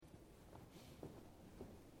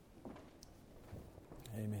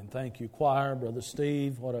Thank you, choir, Brother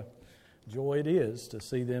Steve. What a joy it is to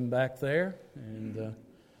see them back there, and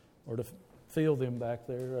or to feel them back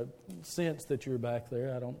there. I sense that you're back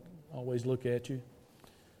there. I don't always look at you.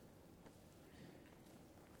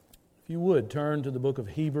 If you would, turn to the book of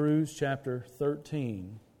Hebrews, chapter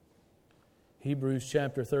 13. Hebrews,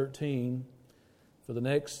 chapter 13. For the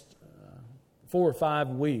next 4 or 5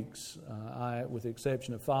 weeks, with the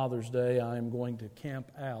exception of Father's Day, I am going to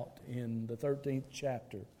camp out in the 13th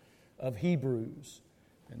chapter of Hebrews.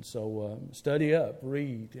 And so study up,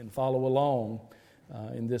 read, and follow along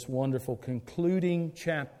in this wonderful concluding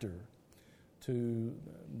chapter to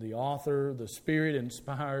the author, the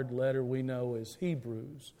Spirit-inspired letter we know as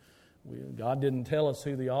Hebrews. God didn't tell us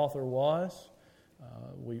who the author was.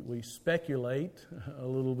 We speculate a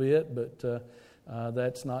little bit, but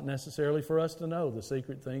that's not necessarily for us to know. The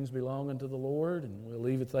secret things belong unto the Lord, and we'll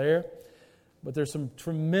leave it there. But there's some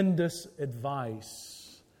tremendous advice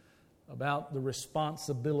about the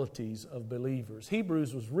responsibilities of believers.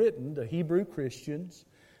 Hebrews was written to Hebrew Christians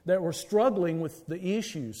that were struggling with the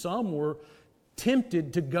issue. Some were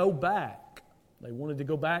tempted to go back. They wanted to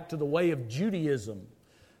go back to the way of Judaism,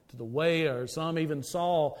 to the way, or some even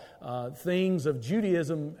saw things of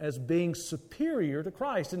Judaism as being superior to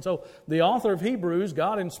Christ. And so the author of Hebrews,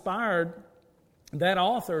 God inspired that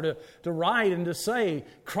author to write and to say,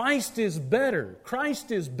 Christ is better,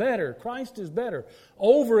 Christ is better, Christ is better,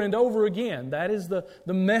 over and over again. That is the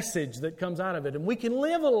message that comes out of it. And we can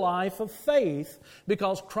live a life of faith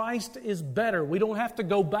because Christ is better. We don't have to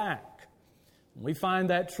go back. We find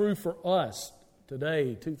that true for us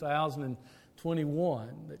today, 2021,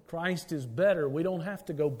 that Christ is better. We don't have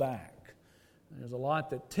to go back. There's a lot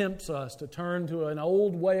that tempts us to turn to an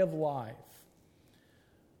old way of life.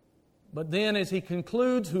 But then as he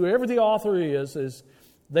concludes, whoever the author is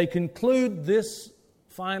they conclude this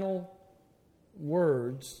final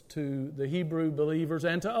words to the Hebrew believers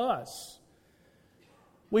and to us.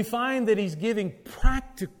 We find that he's giving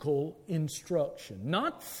practical instruction.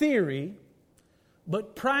 Not theory,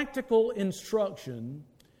 but practical instruction.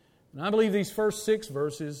 And I believe these first 6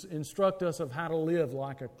 verses instruct us of how to live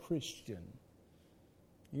like a Christian.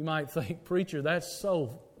 You might think, preacher, that's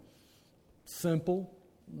so simple.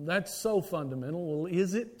 That's so fundamental. Well,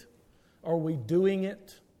 is it? Are we doing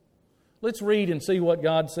it? Let's read and see what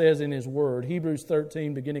God says in His Word. Hebrews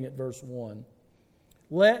 13, beginning at verse 1.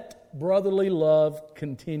 Let brotherly love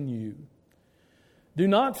continue. Do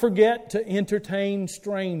not forget to entertain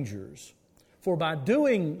strangers, for by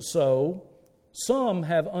doing so, some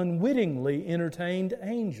have unwittingly entertained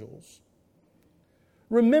angels.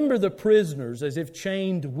 Remember the prisoners as if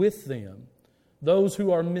chained with them, those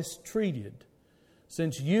who are mistreated,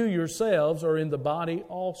 since you yourselves are in the body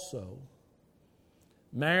also.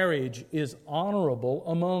 Marriage is honorable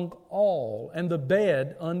among all, and the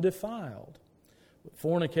bed undefiled. But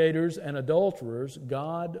fornicators and adulterers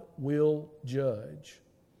God will judge.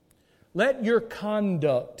 Let your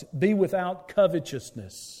conduct be without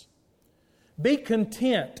covetousness. Be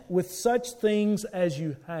content with such things as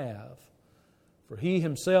you have. For He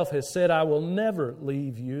Himself has said, I will never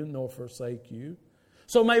leave you nor forsake you.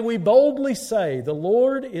 So may we boldly say, the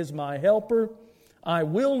Lord is my helper. I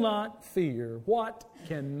will not fear. What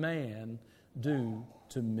can man do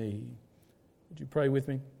to me? Would you pray with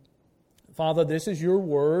me? Father, this is your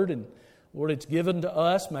word, and Lord, it's given to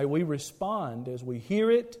us. May we respond as we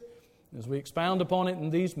hear it, as we expound upon it in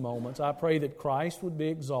these moments. I pray that Christ would be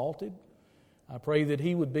exalted. I pray that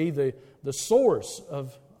He would be the source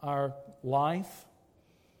of our life.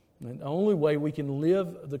 And the only way we can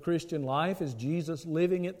live the Christian life is Jesus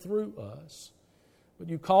living it through us. But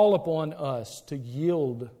you call upon us to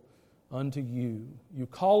yield unto you. You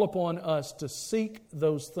call upon us to seek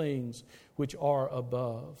those things which are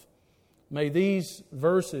above. May these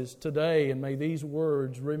verses today and may these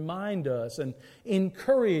words remind us and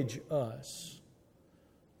encourage us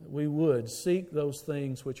that we would seek those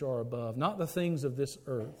things which are above, not the things of this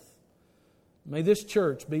earth. May this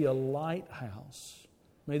church be a lighthouse.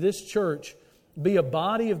 May this church be a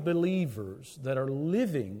body of believers that are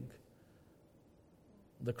living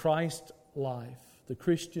the Christ life, the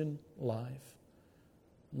Christian life.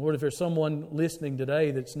 Lord, if there's someone listening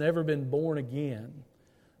today that's never been born again,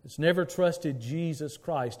 that's never trusted Jesus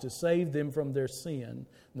Christ to save them from their sin,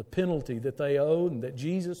 the penalty that they owe and that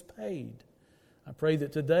Jesus paid, I pray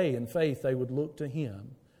that today in faith they would look to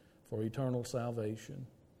Him for eternal salvation.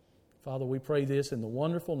 Father, we pray this in the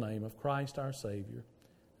wonderful name of Christ our Savior.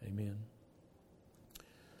 Amen.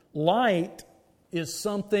 Light is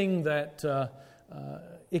something that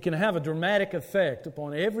it can have a dramatic effect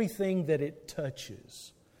upon everything that it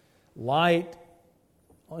touches. Light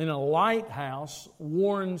in a lighthouse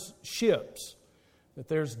warns ships that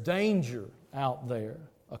there's danger out there,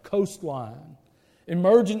 a coastline.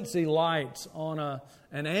 Emergency lights on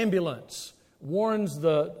an ambulance warns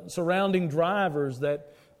the surrounding drivers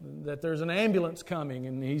that there's an ambulance coming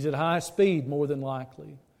and he's at high speed more than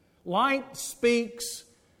likely. Light speaks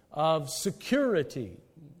of security.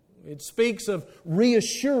 It speaks of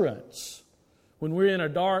reassurance. When we're in a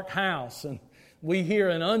dark house and we hear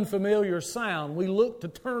an unfamiliar sound, we look to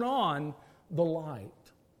turn on the light.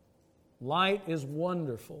 Light is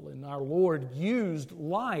wonderful, and our Lord used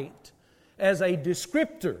light as a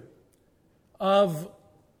descriptor of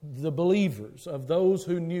the believers, of those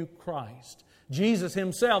who knew Christ. Jesus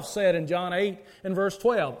Himself said in John 8 and verse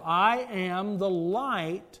 12, I am the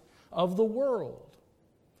light of the world.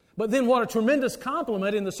 But then what a tremendous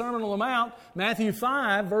compliment in the Sermon on the Mount, Matthew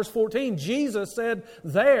 5 verse 14, Jesus said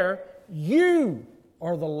there, you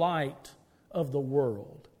are the light of the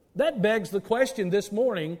world. That begs the question this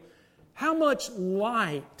morning, how much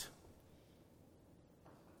light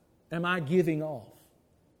am I giving off?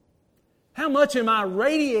 How much am I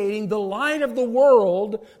radiating the light of the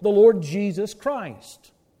world, the Lord Jesus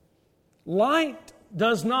Christ? Light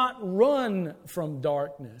does not run from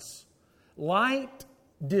darkness. Light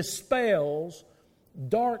dispels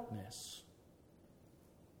darkness.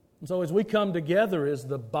 And so as we come together as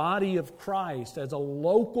the body of Christ, as a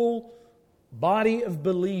local body of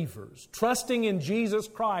believers, trusting in Jesus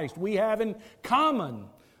Christ, we have in common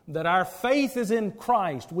that our faith is in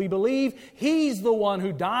Christ. We believe He's the one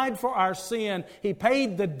who died for our sin. He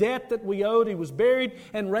paid the debt that we owed. He was buried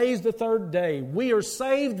and raised the third day. We are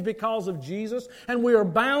saved because of Jesus, and we are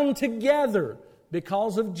bound together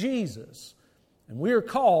because of Jesus. And we are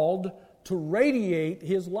called to radiate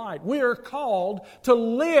His light. We are called to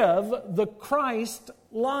live the Christ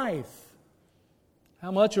life.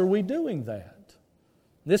 How much are we doing that?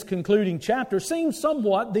 This concluding chapter seems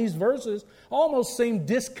somewhat, these verses almost seem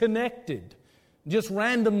disconnected. Just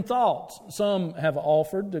random thoughts. Some have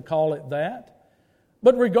offered to call it that.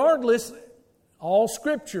 But regardless, all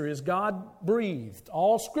Scripture is God-breathed.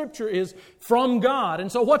 All Scripture is from God.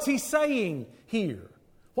 And so what's He saying here?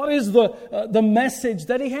 What is the message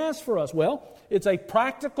that He has for us? Well, it's a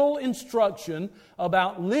practical instruction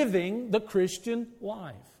about living the Christian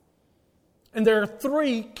life. And there are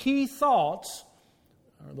three key thoughts,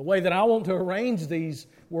 or the way that I want to arrange these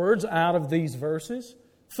words out of these verses.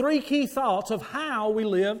 Three key thoughts of how we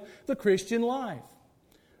live the Christian life.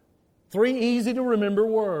 Three easy to remember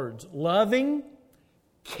words: loving,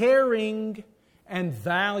 caring, and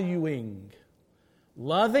valuing.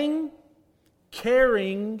 Loving,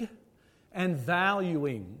 caring, and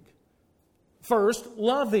valuing. First,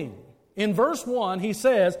 loving. In verse 1, he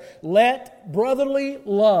says, let brotherly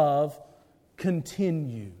love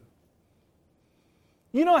continue.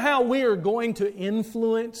 You know how we are going to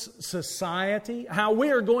influence society? How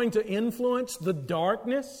we are going to influence the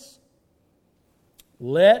darkness?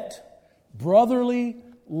 Let brotherly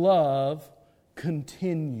love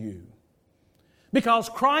continue. Because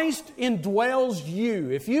Christ indwells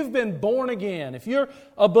you. If you've been born again, if you're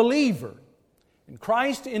a believer, and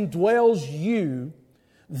Christ indwells you,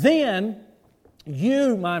 then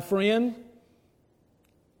you, my friend,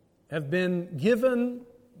 have been given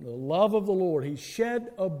the love of the Lord. He's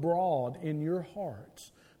shed abroad in your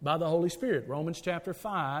hearts by the Holy Spirit. Romans chapter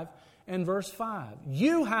 5 and verse 5.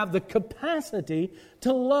 You have the capacity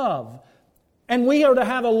to love. And we are to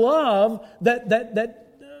have a love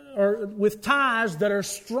or with ties that are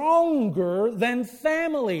stronger than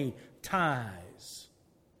family ties.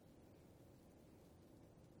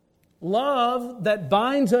 Love that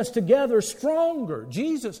binds us together stronger.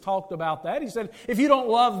 Jesus talked about that. He said, if you don't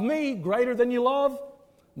love me greater than you love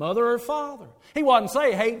mother or father. He wasn't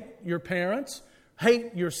saying hate your parents,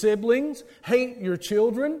 hate your siblings, hate your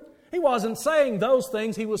children. He wasn't saying those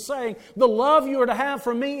things. He was saying the love you are to have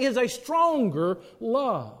for me is a stronger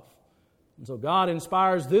love. And so God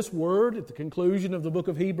inspires this word at the conclusion of the book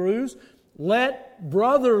of Hebrews. Let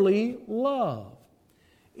brotherly love.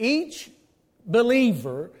 Each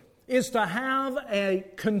believer is to have a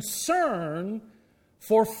concern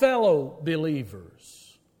for fellow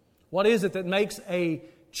believers. What is it that makes a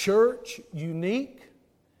church unique?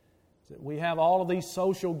 Is that we have all of these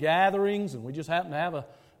social gatherings and we just happen to have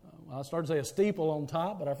I started to say a steeple on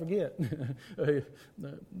top, but I forget.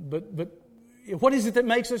 But what is it that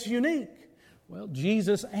makes us unique? Well,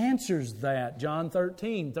 Jesus answers that. John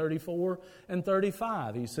 13, 34 and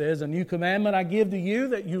 35. He says, a new commandment I give to you,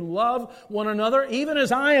 that you love one another, even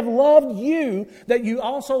as I have loved you, that you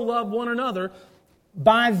also love one another.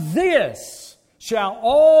 By this shall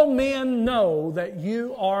all men know that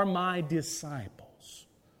you are my disciples.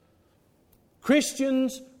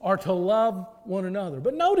 Christians are to love one another.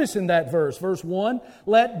 But notice in that verse 1,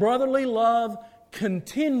 let brotherly love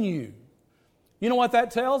continue. You know what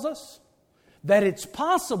that tells us? That it's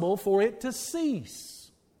possible for it to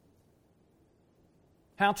cease.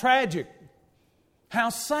 How tragic. How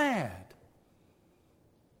sad.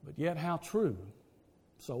 But yet how true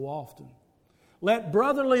so often. Let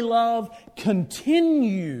brotherly love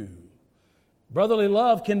continue. Brotherly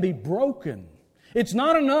love can be broken. It's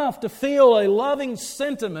not enough to feel a loving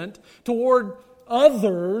sentiment toward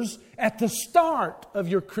others at the start of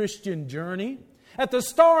your Christian journey, at the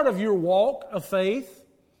start of your walk of faith.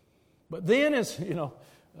 But then, as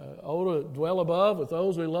oh, to dwell above with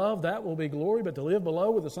those we love, that will be glory. But to live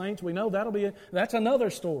below with the saints we know, that's another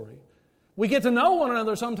story. We get to know one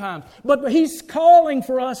another sometimes. But He's calling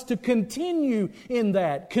for us to continue in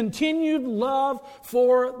that. Continued love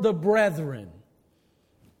for the brethren.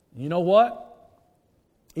 You know what?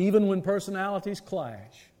 Even when personalities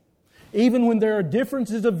clash, even when there are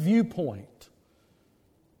differences of viewpoint,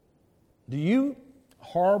 do you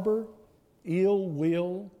harbor ill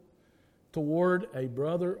will toward a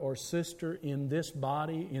brother or sister in this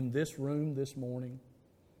body, in this room this morning?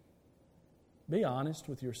 Be honest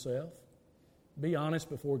with yourself. Be honest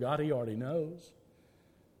before God. He already knows.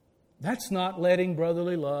 That's not letting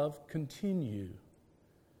brotherly love continue.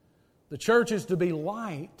 The church is to be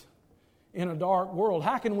light in a dark world.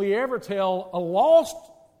 How can we ever tell a lost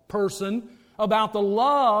person about the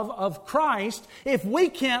love of Christ if we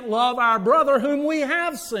can't love our brother whom we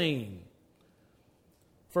have seen?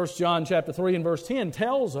 1 John chapter 3 and verse 10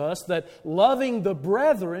 tells us that loving the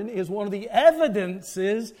brethren is one of the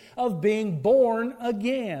evidences of being born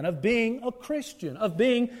again, of being a Christian, of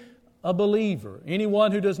being a believer.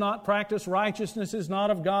 Anyone who does not practice righteousness is not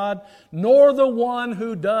of God, nor the one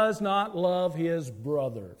who does not love his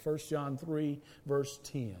brother. 1 John 3, verse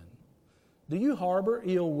 10. Do you harbor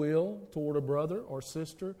ill will toward a brother or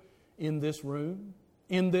sister in this room,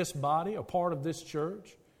 in this body, a part of this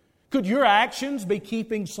church? Could your actions be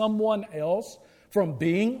keeping someone else from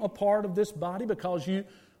being a part of this body because you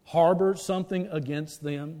harbor something against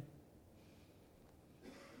them?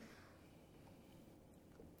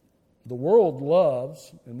 The world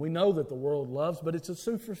loves, and we know that the world loves, but it's a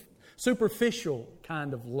superficial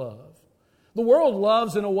kind of love. The world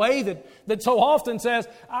loves in a way that so often says,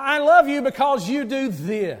 I love you because you do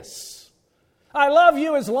this. I love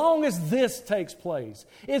you as long as this takes place.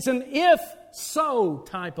 It's an if-so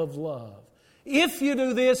type of love. If you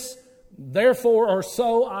do this, therefore or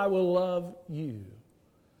so I will love you.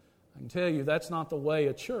 I can tell you that's not the way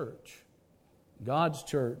a church, God's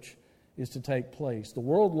church, is to take place. The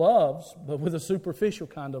world loves, but with a superficial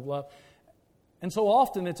kind of love. And so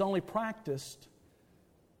often it's only practiced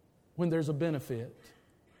when there's a benefit.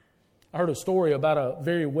 I heard a story about a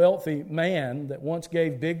very wealthy man that once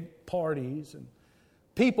gave big parties, and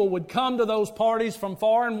people would come to those parties from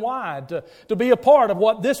far and wide to be a part of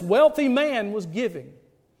what this wealthy man was giving.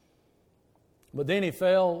 But then he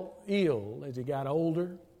fell ill as he got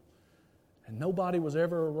older, and nobody was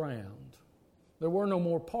ever around. There were no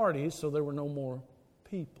more parties, so there were no more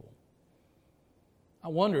people. I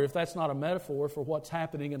wonder if that's not a metaphor for what's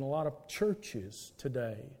happening in a lot of churches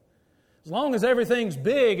today. As long as everything's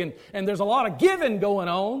big and there's a lot of giving going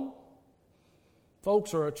on,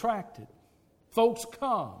 folks are attracted. Folks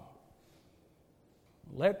come.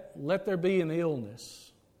 Let there be an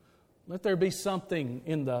illness. Let there be something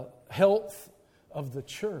in the health of the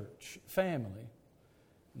church family.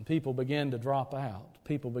 And people begin to drop out.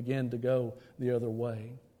 People begin to go the other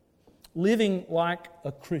way. Living like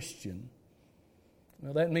a Christian.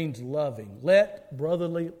 Well, that means loving. Let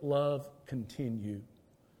brotherly love continue.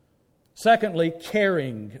 Secondly,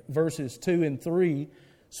 caring. Verses 2 and 3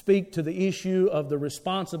 speak to the issue of the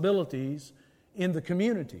responsibilities in the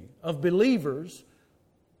community of believers.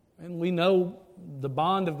 And we know the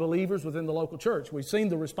bond of believers within the local church. We've seen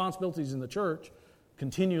the responsibilities in the church.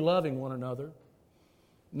 Continue loving one another.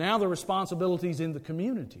 Now the responsibilities in the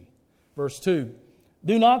community. Verse 2,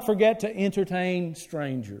 do not forget to entertain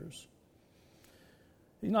strangers.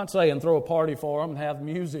 He's not saying throw a party for them and have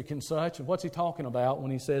music and such. And what's he talking about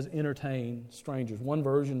when he says entertain strangers? One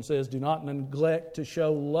version says do not neglect to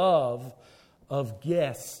show love of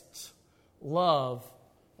guests, love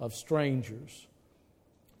of strangers.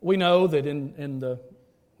 We know that in the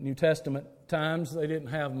New Testament times they didn't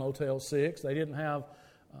have Motel 6. They didn't have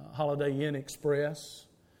Holiday Inn Express.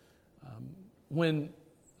 When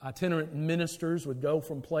itinerant ministers would go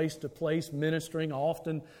from place to place ministering,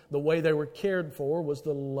 often the way they were cared for was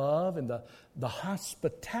the love and the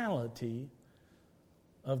hospitality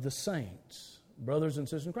of the saints, brothers and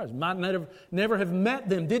sisters in Christ. Might never have met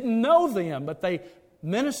them, didn't know them, but they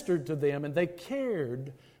ministered to them and they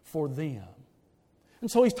cared for them. And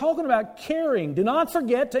so he's talking about caring. Do not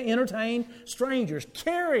forget to entertain strangers.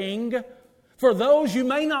 Caring for those you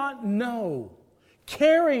may not know.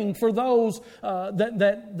 Caring for those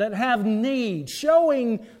that have need.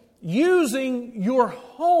 Using your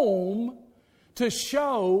home to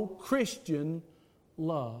show Christian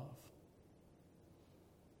love.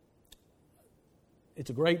 It's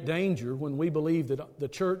a great danger when we believe that the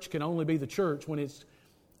church can only be the church when it's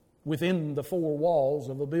within the four walls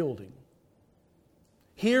of a building.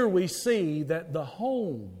 Here we see that the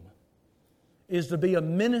home is to be a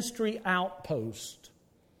ministry outpost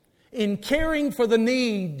in caring for the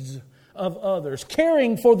needs of others,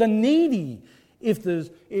 caring for the needy, if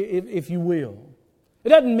you will. It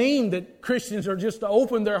doesn't mean that Christians are just to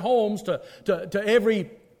open their homes to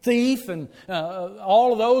every thief and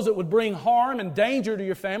all of those that would bring harm and danger to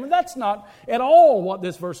your family. That's not at all what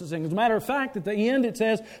this verse is saying. As a matter of fact, at the end it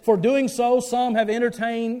says, "For doing so, some have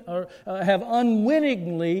entertained or have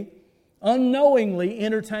unknowingly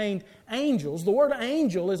entertained angels." The word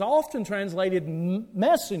angel is often translated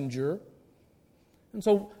messenger. And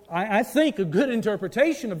so I think a good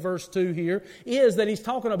interpretation of verse 2 here is that he's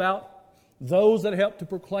talking about those that help to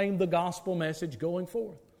proclaim the gospel message going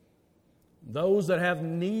forth. Those that have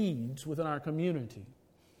needs within our community.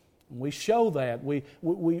 And we show that. We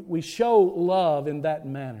show love in that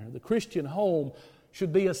manner. The Christian home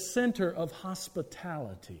should be a center of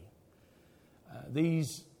hospitality.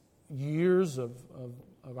 These years of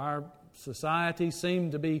our society seem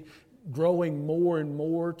to be growing more and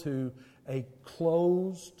more to a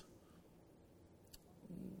closed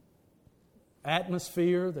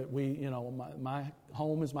atmosphere that my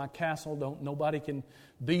home is my castle. Nobody can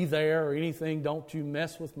be there or anything. Don't you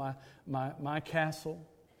mess with my castle.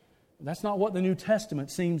 That's not what the New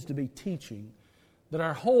Testament seems to be teaching. That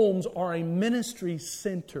our homes are a ministry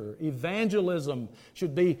center. Evangelism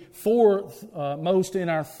should be foremost in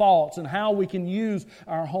our thoughts and how we can use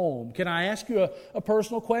our home. Can I ask you a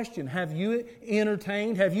personal question? Have you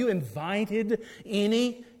invited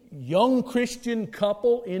any young Christian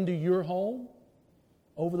couple into your home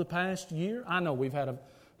over the past year? I know we've had a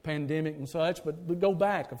pandemic and such, but we go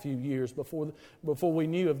back a few years before we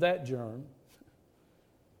knew of that germ.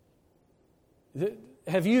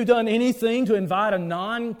 Have you done anything to invite a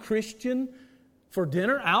non-Christian for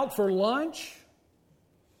dinner, out for lunch?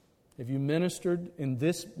 Have you ministered in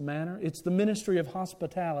this manner? It's the ministry of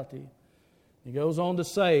hospitality. He goes on to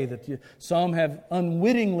say that some have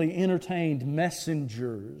unwittingly entertained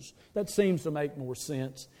messengers. That seems to make more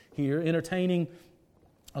sense here. Entertaining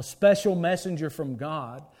a special messenger from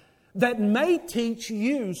God that may teach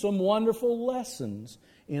you some wonderful lessons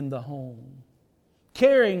in the home.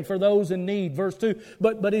 Caring for those in need, verse 2.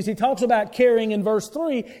 But as he talks about caring in verse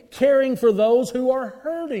 3, caring for those who are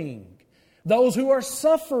hurting, those who are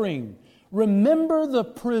suffering. Remember the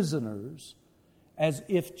prisoners as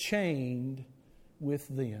if chained with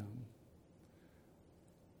them.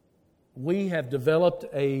 We have developed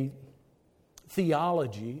a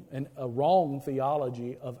theology, and a wrong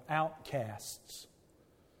theology, of outcasts.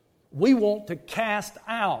 We want to cast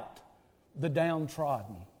out the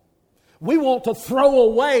downtrodden. We want to throw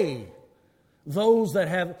away those that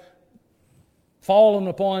have fallen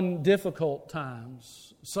upon difficult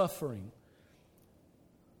times, suffering.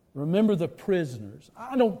 Remember the prisoners.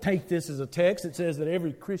 I don't take this as a text that says that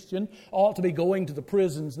every Christian ought to be going to the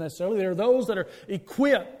prisons necessarily. There are those that are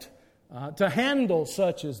equipped to handle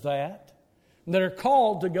such as that are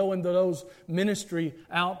called to go into those ministry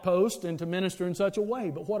outposts and to minister in such a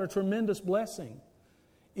way. But what a tremendous blessing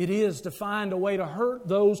it is to find a way to hurt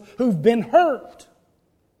those who've been hurt.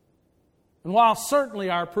 And while certainly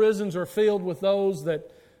our prisons are filled with those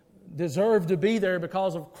that deserve to be there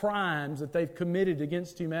because of crimes that they've committed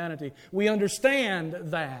against humanity, we understand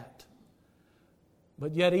that.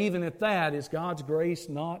 But yet even at that, is God's grace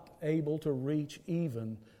not able to reach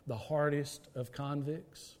even the hardest of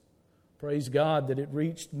convicts? Praise God that it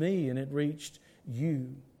reached me and it reached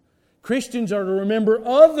you. Christians are to remember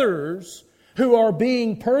others who are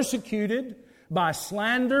being persecuted by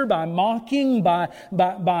slander, by mocking, by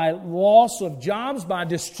loss of jobs, by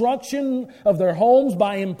destruction of their homes,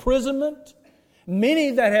 by imprisonment.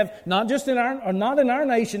 Many that have, not in our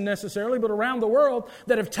nation necessarily, but around the world,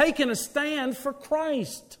 that have taken a stand for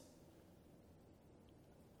Christ.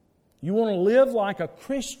 You want to live like a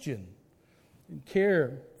Christian and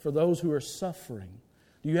care for those who are suffering.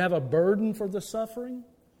 Do you have a burden for the suffering?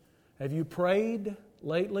 Have you prayed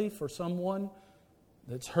lately for someone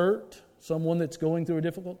that's hurt, someone that's going through a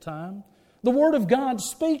difficult time? The Word of God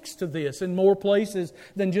speaks to this in more places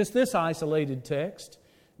than just this isolated text.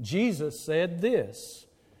 Jesus said this,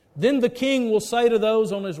 "Then the King will say to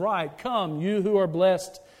those on His right, 'Come, you who are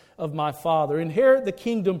blessed of my Father, inherit the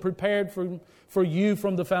kingdom prepared for you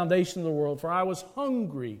from the foundation of the world. For I was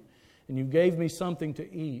hungry, and you gave me something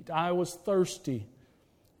to eat. I was thirsty,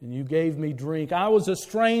 and you gave me drink. I was a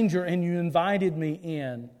stranger, and you invited me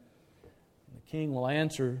in.' The King will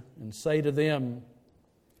answer and say to them,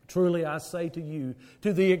 'Truly I say to you,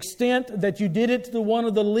 to the extent that you did it to one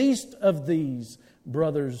of the least of these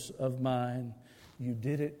brothers of mine, you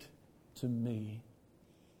did it to me.'"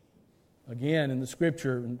 Again, in the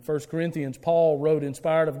Scripture, in 1 Corinthians, Paul wrote,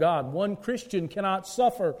 inspired of God, "One Christian cannot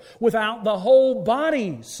suffer without the whole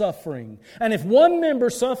body suffering. And if one member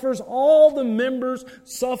suffers, all the members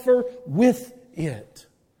suffer with it."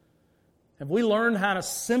 Have we learned how to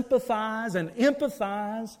sympathize and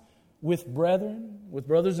empathize with brethren, with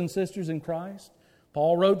brothers and sisters in Christ?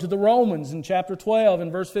 Paul wrote to the Romans in chapter 12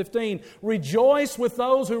 and verse 15, "Rejoice with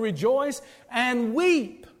those who rejoice and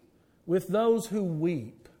weep with those who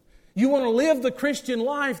weep." You want to live the Christian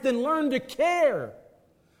life, then learn to care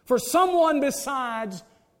for someone besides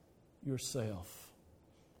yourself.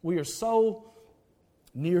 We are so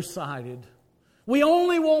nearsighted. We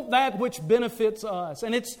only want that which benefits us.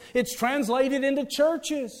 And it's translated into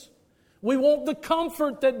churches. We want the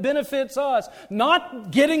comfort that benefits us,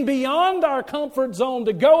 not getting beyond our comfort zone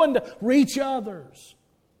to go and to reach others.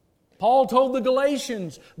 Paul told the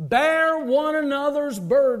Galatians, "Bear one another's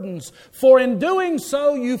burdens, for in doing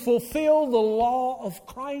so you fulfill the law of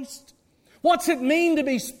Christ." What's it mean to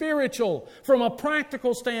be spiritual from a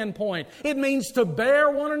practical standpoint? It means to bear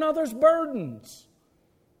one another's burdens.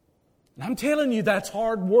 And I'm telling you, that's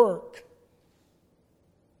hard work.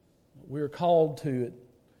 We're called to it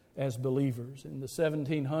as believers. In the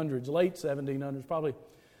 1700s, late 1700s, probably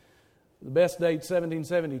the best date,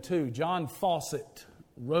 1772, John Fawcett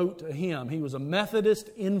wrote a hymn. He was a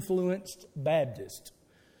Methodist-influenced Baptist.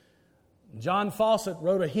 John Fawcett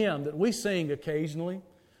wrote a hymn that we sing occasionally,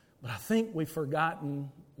 but I think we've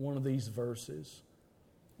forgotten one of these verses.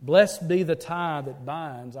 "Blessed be the tie that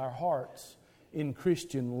binds our hearts in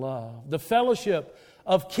Christian love. The fellowship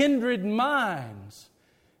of kindred minds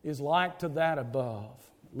is like to that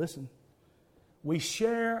above." Listen. "We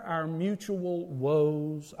share our mutual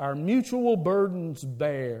woes, our mutual burdens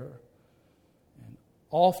bear, and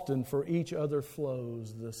often for each other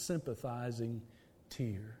flows the sympathizing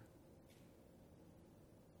tear."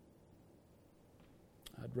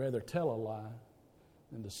 I'd rather tell a lie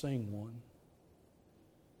than to sing one.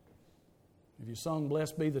 If you sung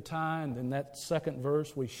 "Blessed be the tie," and then that second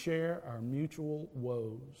verse, "We share our mutual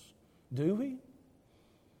woes." Do we?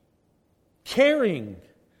 Caring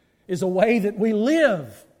is a way that we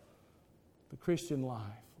live the Christian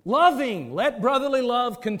life. Loving, let brotherly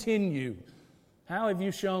love continue. How have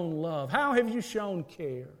you shown love? How have you shown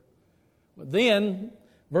care? But then,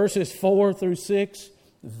 verses 4 through 6,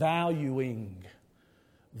 valuing.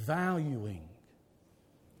 Valuing.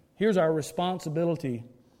 Here's our responsibility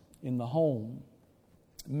in the home.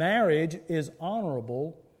 Marriage is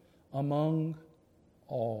honorable among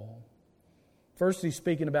all. First, he's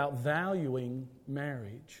speaking about valuing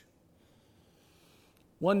marriage.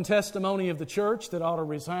 One testimony of the church that ought to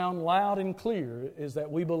resound loud and clear is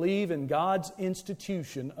that we believe in God's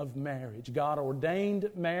institution of marriage. God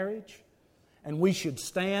ordained marriage, and we should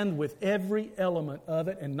stand with every element of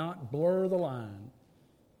it and not blur the line.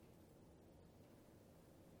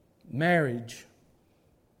 Marriage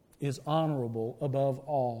is honorable above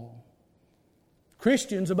all.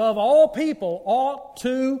 Christians, above all people, ought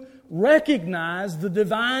to recognize the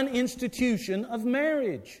divine institution of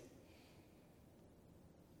marriage.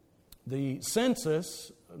 The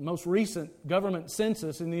census, most recent government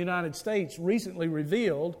census in the United States, recently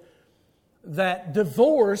revealed that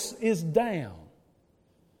divorce is down.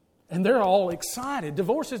 And they're all excited.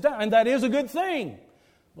 Divorce is down, and that is a good thing.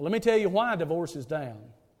 Well, let me tell you why divorce is down.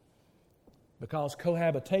 Because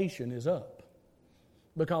cohabitation is up.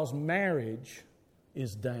 Because marriage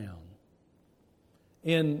is down.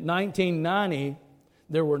 In 1990,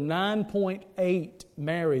 there were 9.8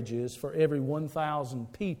 marriages for every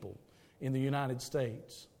 1,000 people in the United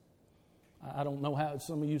States. I don't know how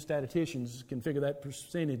some of you statisticians can figure that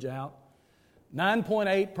percentage out.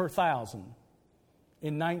 9.8 per thousand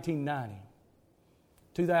in 1990.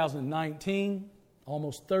 2019,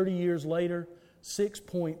 almost 30 years later,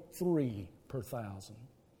 6.3 per thousand.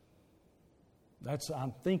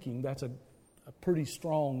 I'm thinking that's a pretty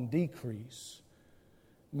strong decrease.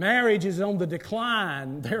 Marriage is on the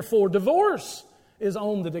decline, therefore divorce is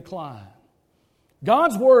on the decline.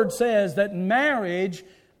 God's Word says that marriage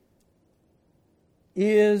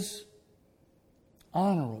is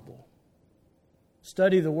honorable.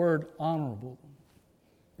 Study the word honorable.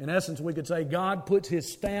 In essence, we could say God puts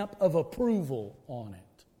His stamp of approval on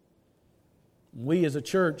it. We as a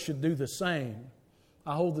church should do the same.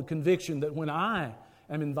 I hold the conviction that when I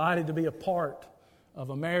am invited to be a part of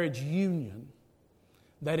a marriage union,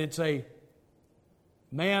 that it's a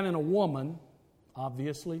man and a woman,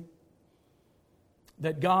 obviously,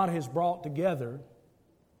 that God has brought together.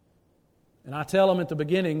 And I tell them at the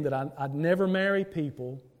beginning that I'd never marry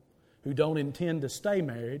people who don't intend to stay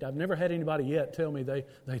married. I've never had anybody yet tell me they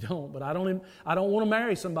don't, but I don't want to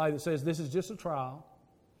marry somebody that says this is just a trial.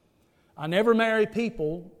 I never marry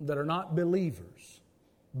people that are not believers.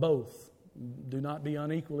 Both. Do not be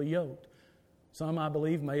unequally yoked. Some, I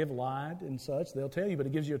believe, may have lied and such. They'll tell you, but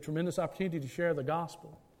it gives you a tremendous opportunity to share the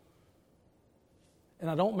gospel. And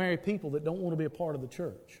I don't marry people that don't want to be a part of the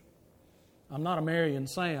church. I'm not a marrying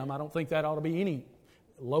Sam. I don't think that ought to be any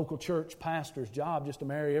local church pastor's job, just to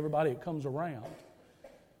marry everybody that comes around.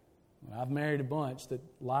 I've married a bunch that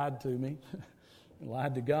lied to me,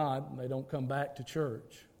 lied to God, and they don't come back to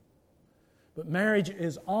church. But marriage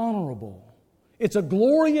is honorable. It's a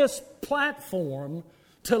glorious platform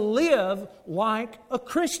to live like a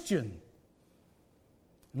Christian.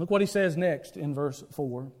 Look what he says next in verse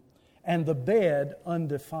 4. And the bed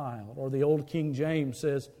undefiled. Or the old King James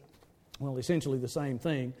says, well, essentially the same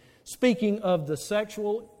thing. Speaking of the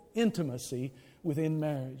sexual intimacy within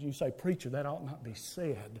marriage. You say, preacher, that ought not be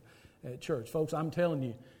said at church. Folks, I'm telling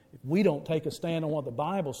you, if we don't take a stand on what the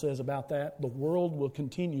Bible says about that, the world will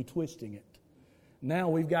continue twisting it. Now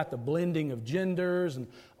we've got the blending of genders and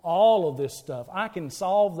all of this stuff. I can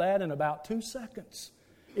solve that in about 2 seconds.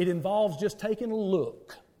 It involves just taking a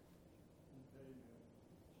look.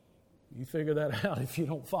 You figure that out if you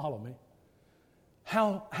don't follow me.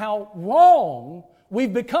 How wrong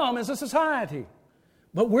we've become as a society.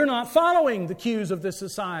 But we're not following the cues of this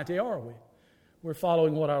society, are we? We're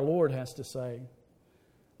following what our Lord has to say.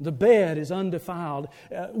 The bed is undefiled.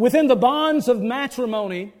 Within the bonds of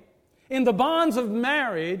matrimony, in the bonds of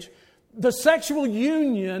marriage, the sexual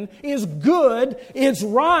union is good, it's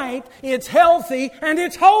right, it's healthy, and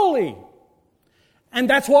it's holy. And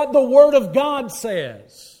that's what the Word of God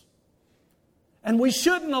says. And we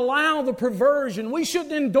shouldn't allow the perversion. We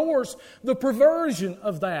shouldn't endorse the perversion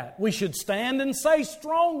of that. We should stand and say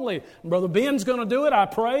strongly, Brother Ben's going to do it, I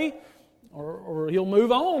pray. Or he'll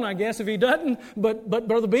move on, I guess, if he doesn't. But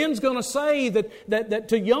Brother Ben's going to say that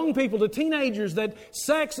to young people, to teenagers, that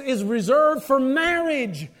sex is reserved for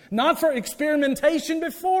marriage, not for experimentation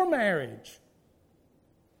before marriage.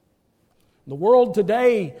 The world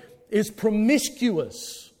today is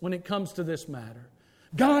promiscuous when it comes to this matter.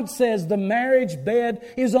 God says the marriage bed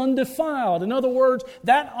is undefiled. In other words,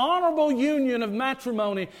 that honorable union of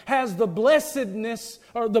matrimony has the blessedness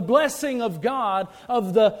or the blessing of God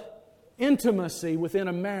of the intimacy within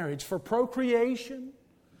a marriage for procreation,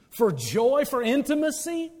 for joy, for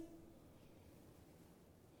intimacy.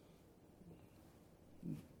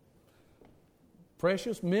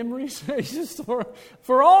 Precious memories just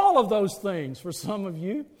for all of those things for some of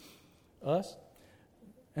you, us.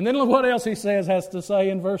 And then look what else he has to say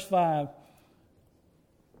in verse 5.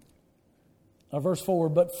 Verse 4,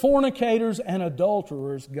 but fornicators and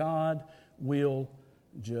adulterers God will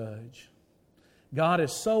judge. God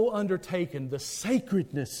has so undertaken the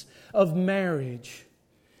sacredness of marriage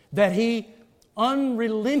that He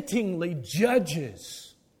unrelentingly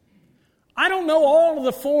judges. I don't know all of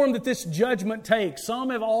the form that this judgment takes. Some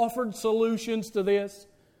have offered solutions to this.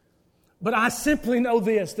 But I simply know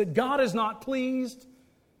this, that God is not pleased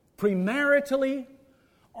premaritally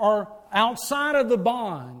or outside of the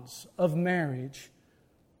bonds of marriage.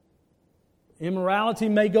 Immorality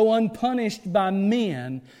may go unpunished by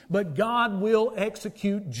men, but God will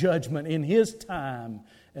execute judgment in His time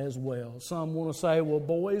as well. Some want to say, well,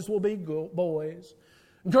 boys will be boys.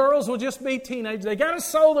 Girls will just be teenagers. They got to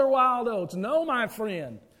sow their wild oats. No, my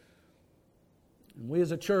friend. And we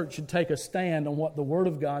as a church should take a stand on what the Word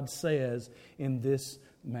of God says in this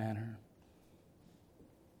manner.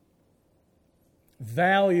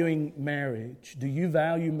 Valuing marriage. Do you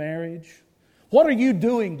value marriage? What are you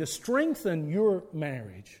doing to strengthen your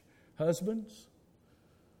marriage? Husbands?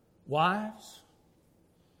 Wives?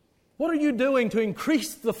 What are you doing to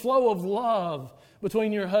increase the flow of love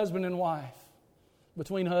between your husband and wife?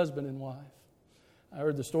 Between husband and wife. I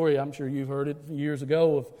heard the story, I'm sure you've heard it years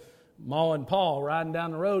ago, of Ma and Pa riding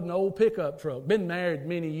down the road in an old pickup truck. Been married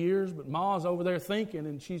many years, but Ma's over there thinking,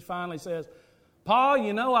 and she finally says, Pa,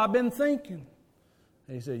 you know, I've been thinking.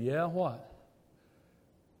 And he said, yeah, what?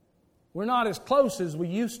 We're not as close as we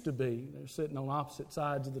used to be. They're sitting on opposite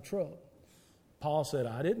sides of the truck. Paul said,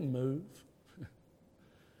 I didn't move.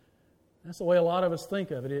 That's the way a lot of us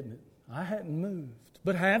think of it, isn't it? I hadn't moved.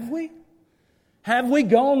 But have we? Have we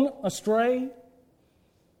gone astray?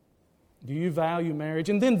 Do you value marriage?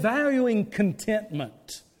 And then valuing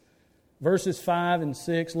contentment. Verses 5 and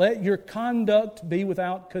 6, let your conduct be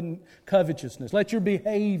without covetousness. Let your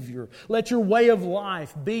behavior, let your way of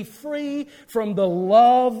life be free from the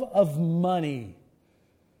love of money.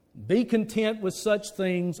 Be content with such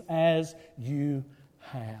things as you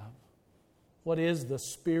have. What is the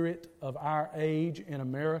spirit of our age in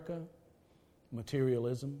America?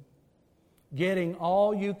 Materialism. Getting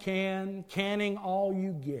all you can, canning all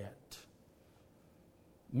you get.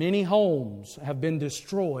 Many homes have been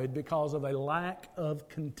destroyed because of a lack of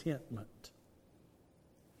contentment.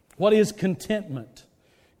 What is contentment?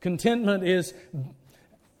 Contentment is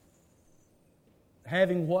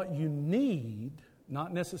having what you need,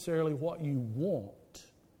 not necessarily what you want.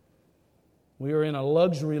 We are in a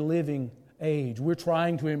luxury living age. We're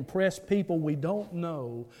trying to impress people we don't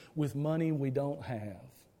know with money we don't have.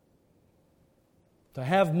 To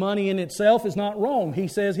have money in itself is not wrong. He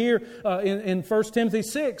says here in 1 Timothy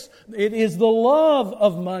 6, it is the love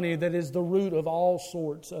of money that is the root of all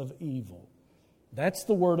sorts of evil. That's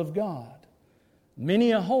the Word of God.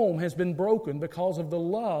 Many a home has been broken because of the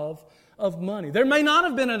love of money. There may not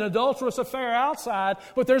have been an adulterous affair outside,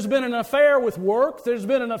 but there's been an affair with work. There's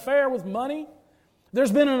been an affair with money.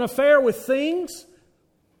 There's been an affair with things.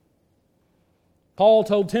 Paul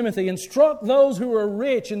told Timothy, instruct those who are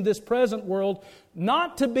rich in this present world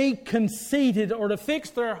not to be conceited or to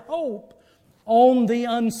fix their hope on the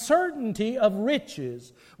uncertainty of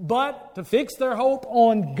riches, but to fix their hope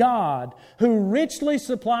on God, who richly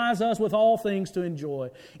supplies us with all things to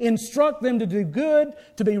enjoy. Instruct them to do good,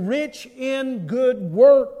 to be rich in good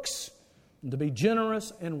works, and to be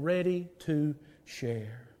generous and ready to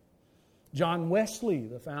share. John Wesley,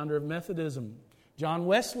 the founder of Methodism, John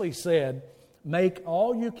Wesley said, make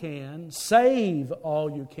all you can, save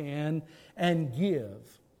all you can, and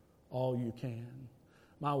give all you can.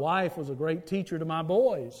 My wife was a great teacher to my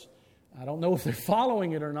boys. I don't know if they're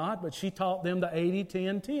following it or not, but she taught them the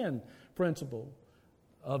 80-10-10 principle.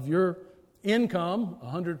 Of your income,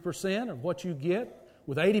 100% of what you get,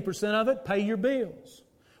 with 80% of it, pay your bills.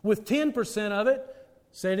 With 10% of it,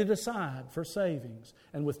 set it aside for savings.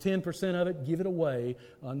 And with 10% of it, give it away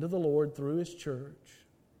unto the Lord through His church.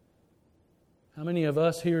 How many of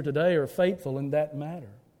us here today are faithful in that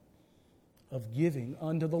matter of giving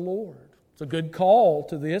unto the Lord? It's a good call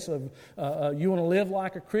to this of you want to live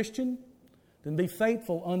like a Christian? Then be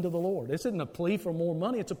faithful unto the Lord. This isn't a plea for more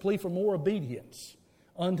money. It's a plea for more obedience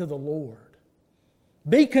unto the Lord.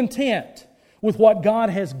 Be content with what God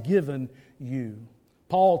has given you.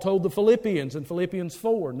 Paul told the Philippians in Philippians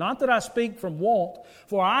 4, not that I speak from want,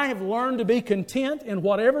 for I have learned to be content in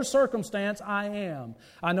whatever circumstance I am.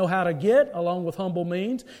 I know how to get along with humble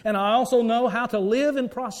means, and I also know how to live in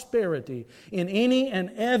prosperity in any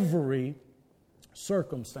and every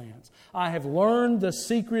circumstance. I have learned the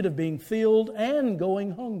secret of being filled and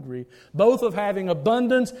going hungry, both of having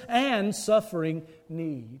abundance and suffering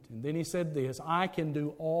need. And then he said this, I can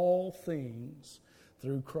do all things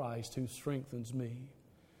through Christ who strengthens me.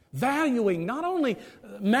 Valuing not only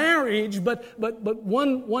marriage, but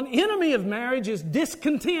one enemy of marriage is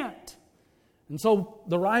discontent. And so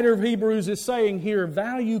the writer of Hebrews is saying here,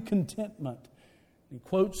 value contentment. He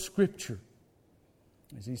quotes Scripture.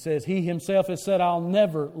 As he says, He Himself has said, I'll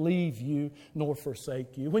never leave you nor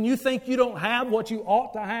forsake you. When you think you don't have what you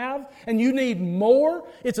ought to have and you need more,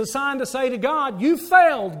 it's a sign to say to God, you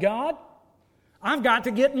failed, God. I've got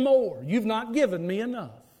to get more. You've not given me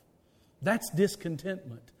enough. That's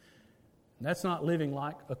discontentment. That's not living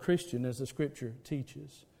like a Christian as the Scripture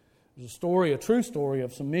teaches. There's a story, a true story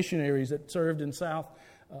of some missionaries that served in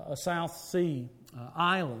a South Sea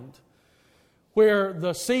island where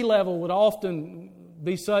the sea level would often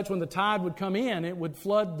be such when the tide would come in, it would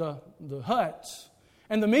flood the huts.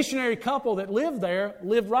 And the missionary couple that lived there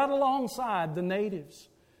lived right alongside the natives.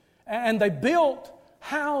 And they built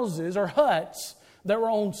houses or huts that were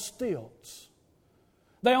on stilts.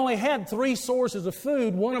 They only had 3 sources of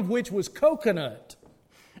food, one of which was coconut.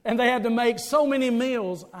 And they had to make so many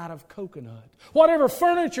meals out of coconut. Whatever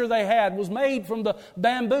furniture they had was made from the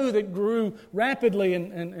bamboo that grew rapidly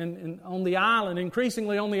and on the island,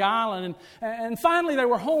 increasingly on the island. And finally they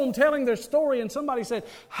were home telling their story and somebody said,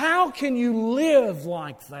 how can you live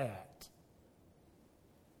like that?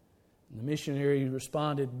 And the missionary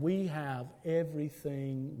responded, we have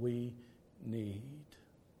everything we need.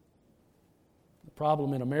 The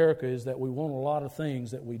problem in America is that we want a lot of things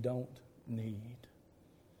that we don't need.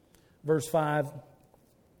 Verse 5,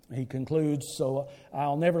 He concludes, "So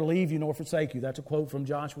I'll never leave you nor forsake you." That's a quote from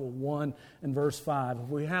Joshua 1 and verse 5. If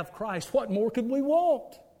we have Christ, what more could we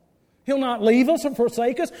want? He'll not leave us or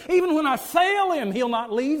forsake us. Even when I fail Him, He'll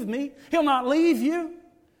not leave me. He'll not leave you.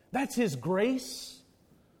 That's His grace.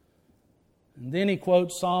 And then he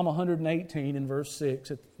quotes Psalm 118 in verse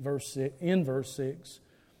 6.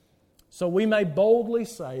 "So we may boldly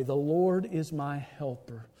say, 'The Lord is my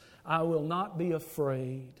helper. I will not be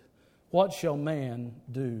afraid. What shall man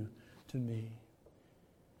do to me?'"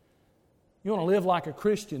 You want to live like a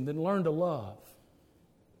Christian, then learn to love.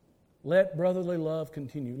 Let brotherly love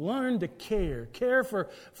continue. Learn to care. Care for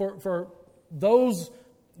those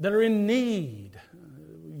that are in need.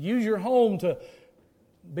 Use your home to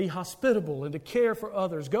be hospitable and to care for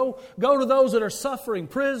others. Go to those that are suffering,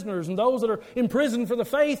 prisoners, and those that are in prison for the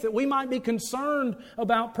faith, that we might be concerned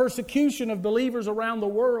about persecution of believers around the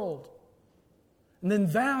world. And then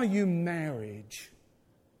value marriage.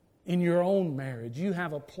 In your own marriage, you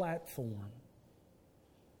have a platform.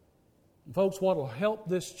 And folks, what will help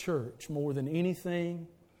this church more than anything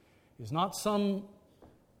is not some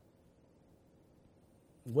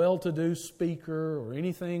well-to-do speaker or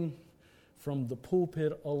anything from the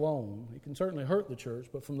pulpit alone. It can certainly hurt the church,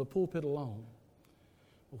 but from the pulpit alone.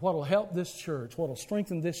 What will help this church, what will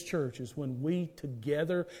strengthen this church, is when we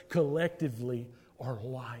together, collectively, are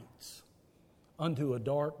lights unto a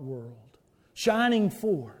dark world, shining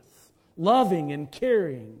forth, loving and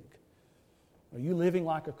caring. Are you living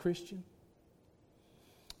like a Christian?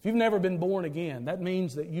 If you've never been born again, that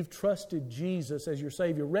means that you've trusted Jesus as your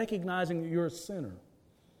Savior, recognizing that you're a sinner.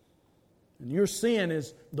 And your sin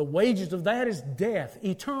is, the wages of that is death,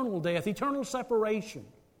 eternal separation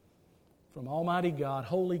from Almighty God,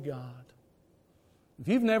 Holy God. If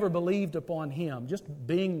you've never believed upon Him, just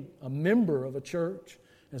being a member of a church,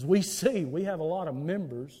 as we see, we have a lot of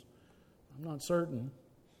members. I'm not certain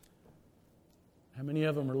how many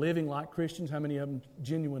of them are living like Christians, how many of them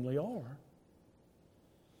genuinely are.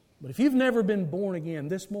 But if you've never been born again,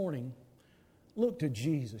 this morning, look to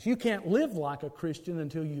Jesus. You can't live like a Christian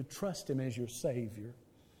until you trust Him as your Savior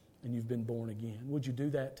and you've been born again. Would you do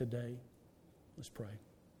that today? Let's pray.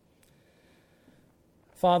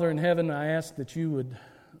 Father in heaven, I ask that You would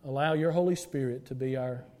allow Your Holy Spirit to be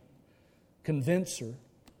our convincer.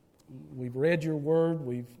 We've read Your Word.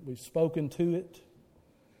 We've spoken to it.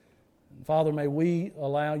 And Father, may we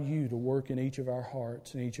allow You to work in each of our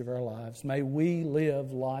hearts and each of our lives. May we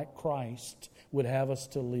live like Christ would have us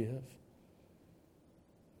to live.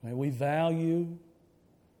 May we value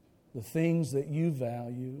the things that You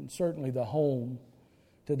value. And certainly the home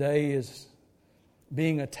today is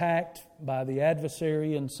being attacked by the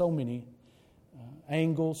adversary in so many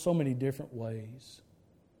angles, so many different ways.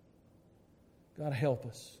 God, help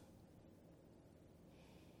us.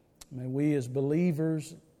 May we as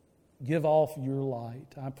believers give off Your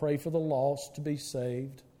light. I pray for the lost to be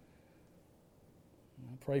saved.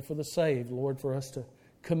 I pray for the saved, Lord, for us to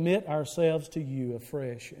commit ourselves to You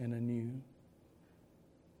afresh and anew.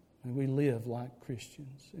 May we live like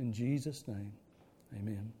Christians. In Jesus' name,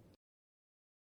 amen.